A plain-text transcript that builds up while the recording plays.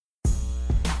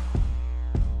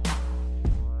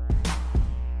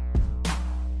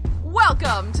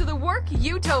Welcome to the Work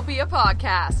Utopia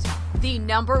podcast, the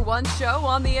 #1 show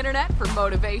on the internet for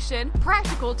motivation,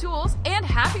 practical tools, and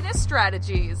happiness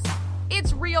strategies.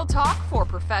 It's real talk for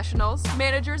professionals,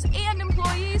 managers, and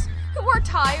employees who are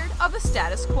tired of the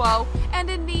status quo and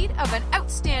in need of an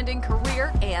outstanding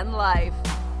career and life.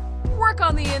 Work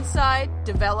on the inside,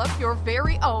 develop your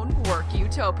very own Work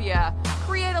Utopia.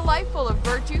 Create a life full of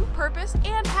virtue, purpose,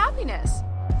 and happiness.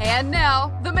 And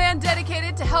now, the man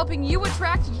dedicated to helping you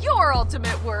attract your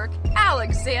ultimate work,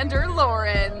 Alexander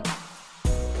Lauren.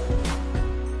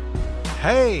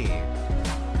 Hey,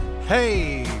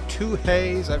 two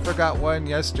heys, I forgot one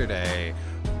yesterday.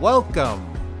 Welcome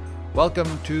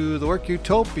to the Work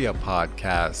Utopia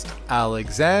podcast.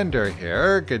 Alexander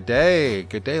here. Good day,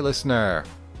 listener.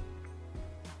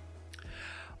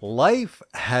 Life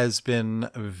has been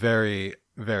very,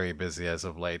 very busy as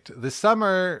of late. This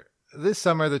summer,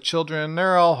 the children,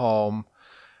 they're all home.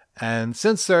 And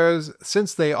since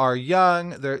they are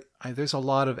young, there's a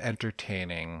lot of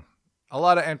entertaining. A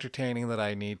lot of entertaining that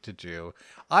I need to do.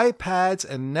 iPads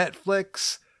and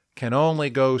Netflix can only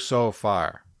go so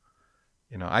far.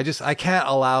 You know, I can't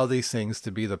allow these things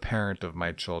to be the parent of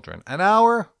my children. An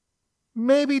hour?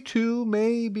 Maybe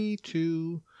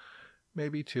two.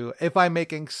 If I'm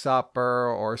making supper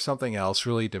or something else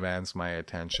really demands my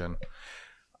attention.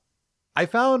 I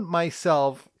found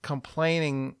myself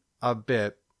complaining a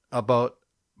bit about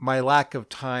my lack of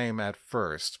time at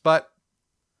first, but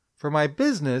for my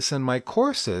business and my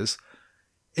courses,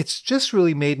 it's just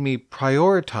really made me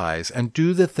prioritize and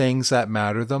do the things that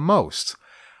matter the most.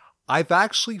 I've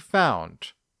actually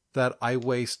found that I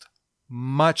waste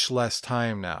much less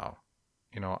time now,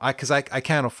 because I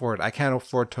can't afford it. I can't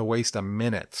afford to waste a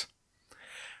minute.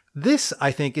 This,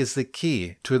 I think, is the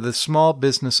key to the small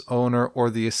business owner or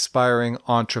the aspiring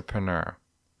entrepreneur.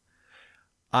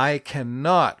 I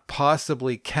cannot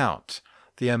possibly count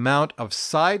the amount of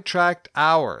sidetracked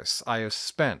hours I have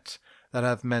spent that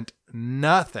have meant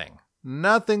nothing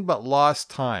but lost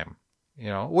time,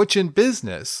 which in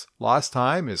business, lost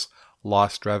time is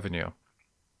lost revenue.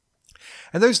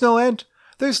 And there's no end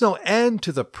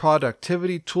to the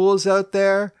productivity tools out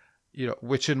there,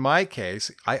 which in my case,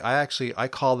 I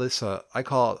call this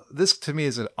to me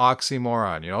is an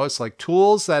oxymoron. It's like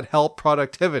tools that help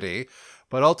productivity,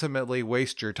 but ultimately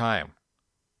waste your time.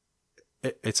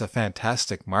 It's a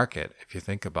fantastic market if you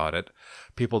think about it.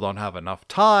 People don't have enough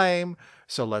time,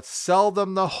 so let's sell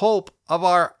them the hope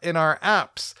in our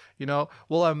apps.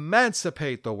 We'll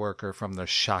emancipate the worker from the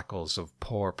shackles of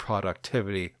poor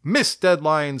productivity, missed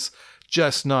deadlines,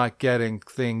 just not getting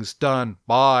things done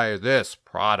by this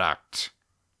product.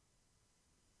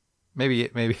 Maybe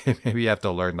you have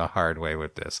to learn the hard way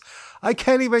with this. I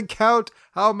can't even count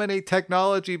how many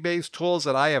technology-based tools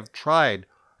that I have tried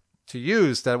to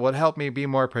use that would help me be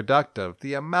more productive.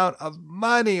 The amount of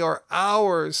money or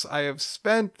hours I have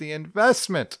spent, the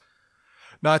investment.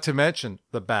 Not to mention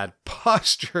the bad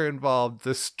posture involved,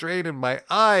 the strain in my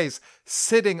eyes,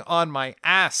 sitting on my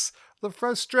ass, the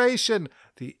frustration,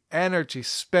 the energy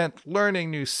spent learning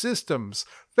new systems,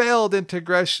 failed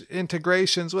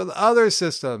integrations with other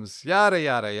systems, yada,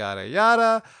 yada, yada,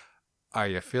 yada. Are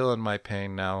you feeling my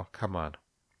pain now? Come on.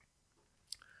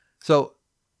 So,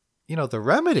 the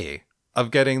remedy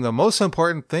of getting the most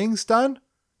important things done,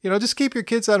 just keep your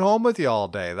kids at home with you all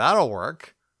day. That'll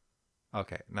work.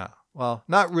 Okay, no. Well,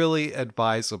 not really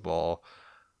advisable.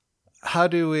 How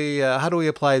do we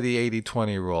apply the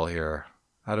 80-20 rule here?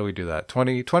 How do we do that?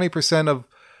 20%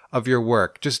 of your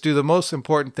work. Just do the most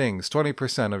important things,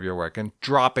 20% of your work, and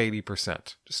drop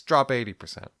 80%. Just drop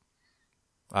 80%.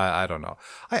 I don't know.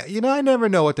 I never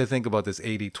know what to think about this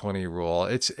 80-20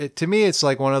 rule. To me, it's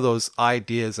like one of those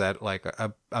ideas that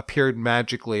appeared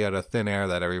magically out of thin air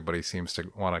that everybody seems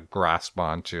to want to grasp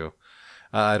onto.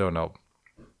 I don't know.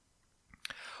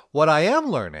 What I am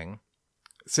learning,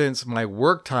 since my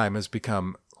work time has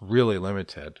become really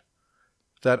limited,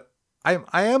 that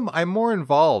I'm more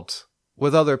involved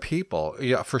with other people.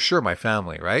 Yeah, for sure, my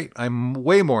family, right? I'm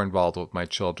way more involved with my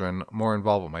children, more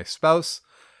involved with my spouse.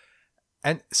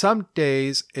 And some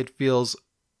days it feels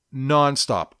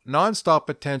nonstop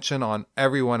attention on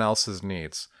everyone else's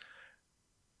needs.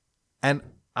 And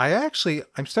I'm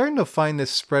starting to find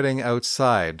this spreading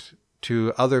outside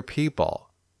to other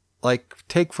people. Like,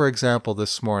 take for example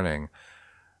this morning,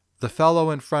 the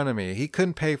fellow in front of me, he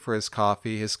couldn't pay for his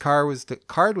coffee. His card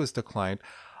was declined.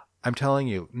 I'm telling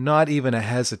you, not even a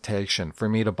hesitation for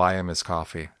me to buy him his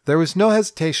coffee. There was no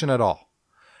hesitation at all.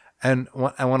 And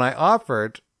when I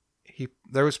offered,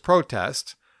 there was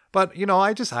protest. But,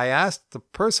 I asked the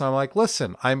person, I'm like,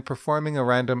 listen, I'm performing a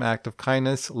random act of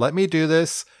kindness. Let me do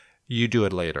this. You do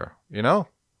it later,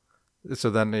 So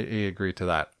then he agreed to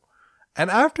that. And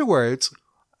afterwards,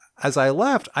 as I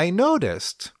left, I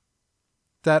noticed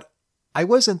that I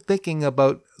wasn't thinking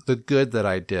about the good that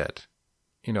I did,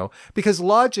 because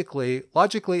logically,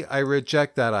 I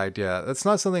reject that idea. That's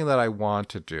not something that I want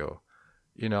to do.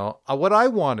 What I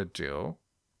want to do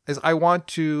is I want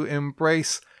to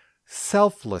embrace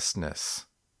selflessness.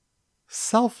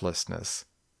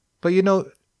 But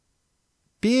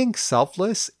being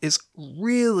selfless is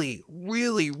really,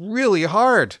 really, really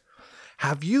hard.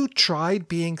 Have you tried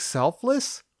being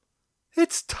selfless?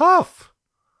 It's tough.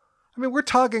 I mean, we're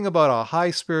talking about a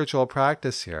high spiritual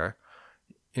practice here.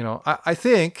 I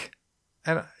think,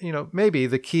 and maybe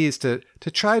the key is to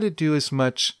try to do as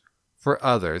much for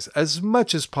others as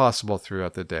much as possible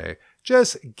throughout the day.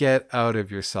 Just get out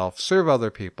of yourself, serve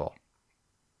other people.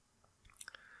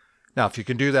 Now, if you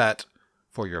can do that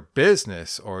for your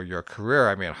business or your career,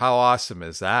 I mean, how awesome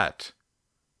is that?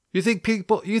 You think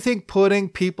putting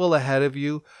people ahead of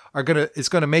you is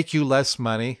gonna make you less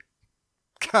money?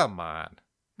 Come on.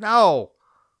 No.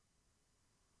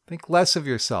 Think less of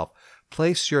yourself.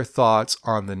 Place your thoughts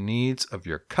on the needs of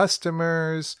your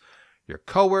customers, your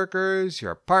coworkers,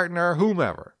 your partner,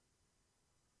 whomever.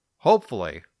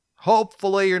 Hopefully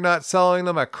you're not selling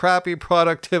them a crappy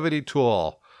productivity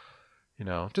tool.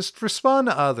 Just respond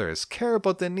to others. Care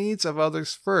about the needs of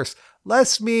others first.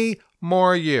 Less me,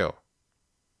 more you.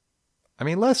 I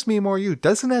mean, less me, more you.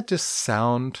 Doesn't that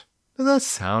sound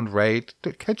right?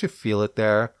 Can't you feel it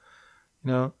there?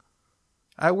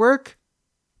 At work,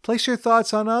 place your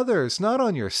thoughts on others, not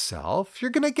on yourself.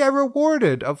 You're going to get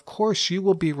rewarded. Of course, you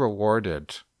will be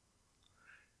rewarded.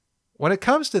 When it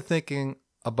comes to thinking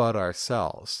about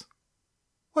ourselves,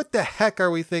 what the heck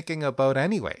are we thinking about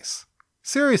anyways?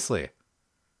 Seriously.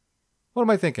 What am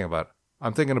I thinking about?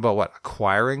 I'm thinking about what?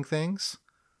 Acquiring things?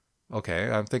 Okay,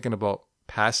 I'm thinking about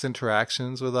past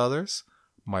interactions with others,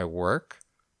 my work,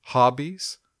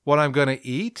 hobbies, what I'm going to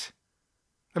eat.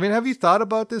 I mean, have you thought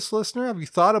about this, listener? Have you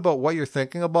thought about what you're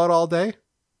thinking about all day?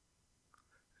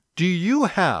 Do you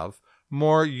have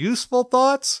more useful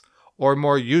thoughts or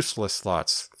more useless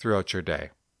thoughts throughout your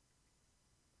day?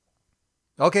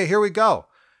 Okay, here we go.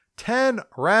 10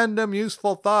 random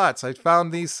useful thoughts. I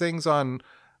found these things on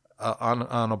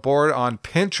a board on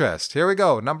Pinterest. Here we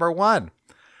go. Number 1,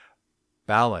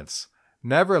 balance.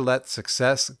 Never let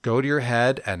success go to your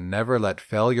head and never let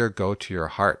failure go to your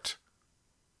heart.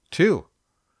 2,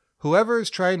 whoever is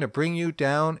trying to bring you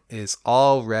down is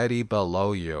already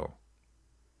below you.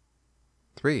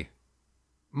 3,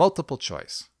 multiple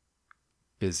choice.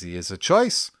 Busy is a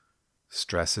choice.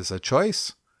 Stress is a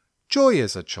choice. Joy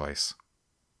is a choice.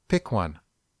 Pick one.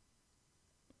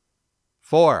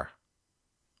 4,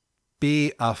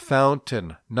 be a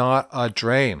fountain, not a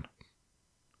drain.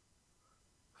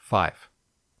 5,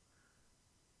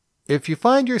 if you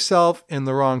find yourself in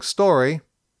the wrong story,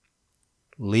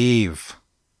 leave.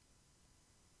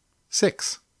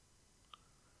 6,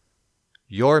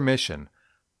 your mission.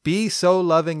 Be so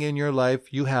loving in your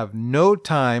life you have no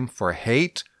time for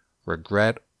hate,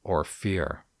 regret, or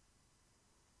fear.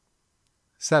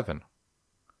 7,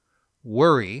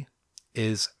 worry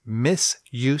is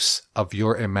misuse of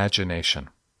your imagination.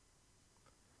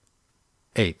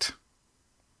 8,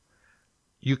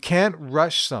 you can't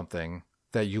rush something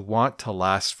that you want to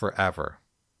last forever.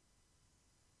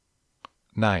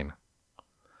 9,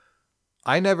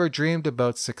 I never dreamed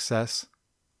about success.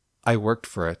 I worked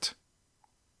for it.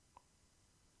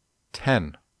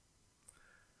 10,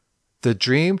 the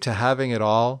dream to having it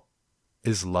all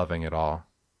is loving it all.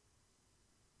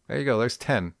 There you go. There's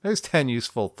 10. There's 10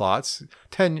 useful thoughts,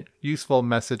 10 useful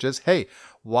messages. Hey,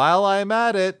 while I'm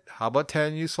at it, how about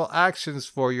 10 useful actions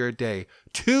for your day?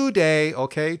 Today,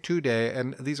 okay? Today.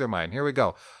 And these are mine. Here we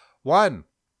go. 1,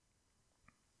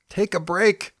 take a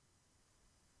break.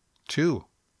 2,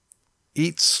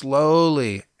 eat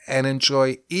slowly and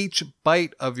enjoy each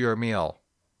bite of your meal.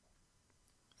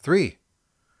 3,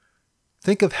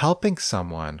 think of helping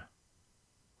someone.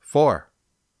 4,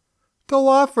 go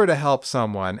offer to help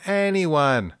someone,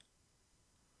 anyone.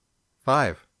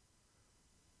 5,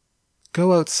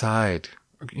 go outside.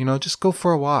 Just go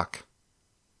for a walk.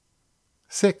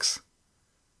 6,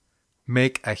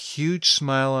 make a huge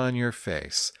smile on your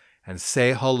face and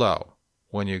say hello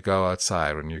when you go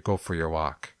outside, when you go for your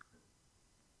walk.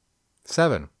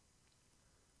 7,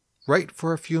 write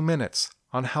for a few minutes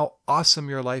on how awesome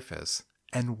your life is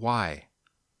and why.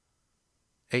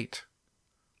 8,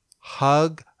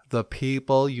 hug the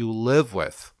people you live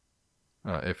with,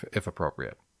 if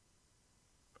appropriate.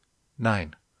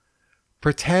 9,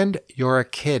 pretend you're a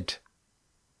kid.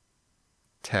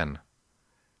 10,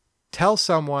 tell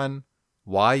someone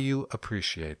why you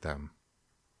appreciate them.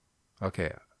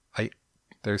 Okay,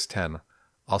 there's 10.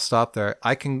 I'll stop there.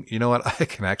 You know what? I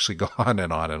can actually go on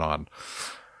and on and on.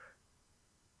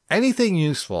 Anything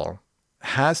useful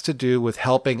has to do with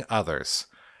helping others.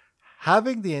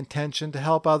 Having the intention to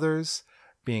help others,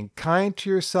 being kind to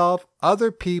yourself,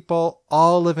 other people,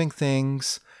 all living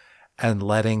things, and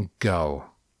letting go.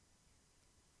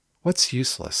 What's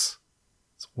useless?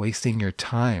 It's wasting your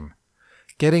time,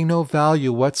 getting no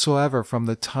value whatsoever from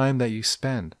the time that you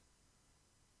spend.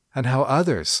 And how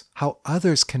others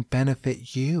can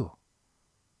benefit you.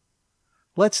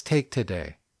 Let's take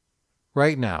today,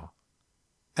 right now,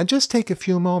 and just take a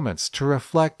few moments to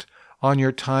reflect on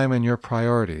your time and your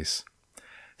priorities.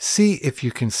 See if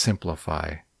you can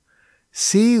simplify.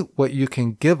 See what you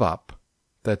can give up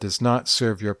that does not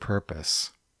serve your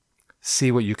purpose.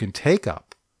 See what you can take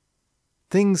up.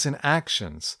 Things and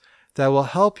actions that will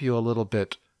help you a little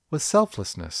bit with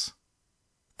selflessness.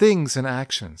 Things and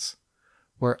actions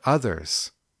where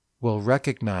others will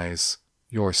recognize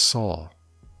your soul.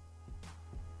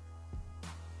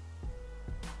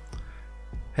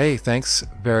 Hey, thanks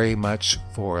very much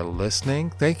for listening.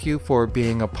 Thank you for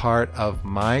being a part of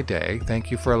my day.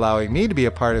 Thank you for allowing me to be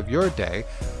a part of your day.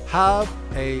 Have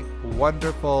a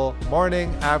wonderful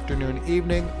morning, afternoon,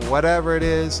 evening, whatever it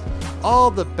is.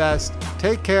 All the best.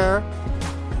 Take care.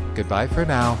 Goodbye for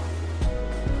now.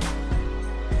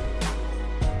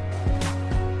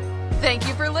 Thank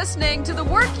you for listening to the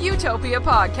Work Utopia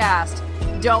podcast.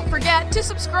 Don't forget to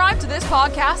subscribe to this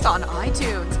podcast on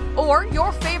iTunes or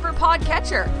your favorite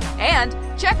podcatcher. And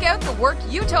check out the Work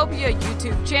Utopia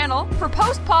YouTube channel for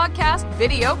post-podcast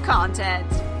video content.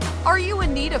 Are you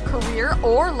in need of career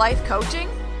or life coaching?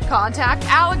 Contact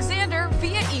Alexander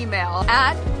via email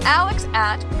at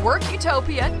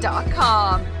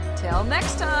alex@workutopia.com. Till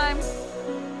next time.